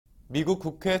미국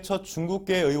국회 첫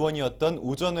중국계 의원이었던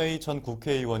우전웨이 전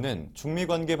국회의원은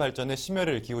중미관계 발전에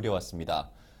심혈을 기울여 왔습니다.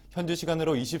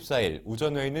 현지시간으로 24일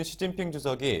우전웨이는 시진핑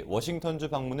주석이 워싱턴주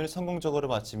방문을 성공적으로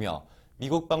마치며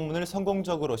미국 방문을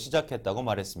성공적으로 시작했다고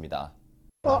말했습니다.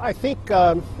 Well, I think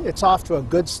it's off to a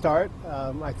good start.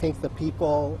 I think the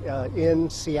people in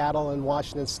Seattle and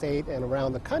Washington State and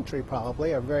around the country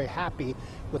probably are very happy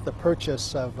with the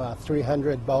purchase of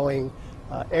 300 Boeing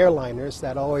airliners.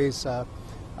 That always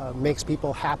makes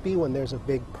people happy when there's a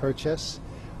big purchase.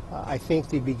 I think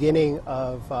the beginning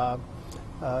of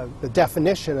the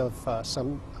definition of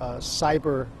some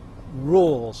cyber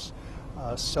rules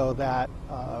so that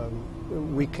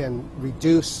we can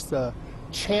reduce the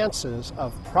chances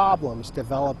of problems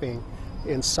developing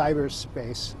in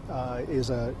cyberspace is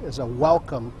a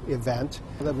welcome event.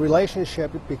 The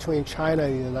relationship between China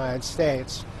and the United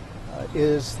States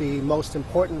is the most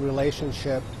important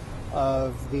relationship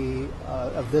of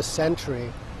this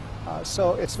century.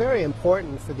 So it's very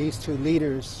important for these two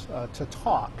leaders to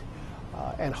talk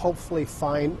and hopefully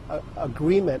find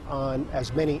agreement on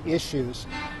as many issues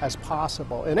as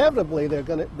possible. Inevitably, there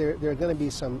are going to be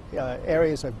some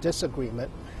areas of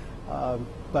disagreement,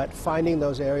 but finding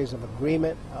those areas of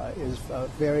agreement is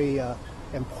very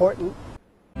important.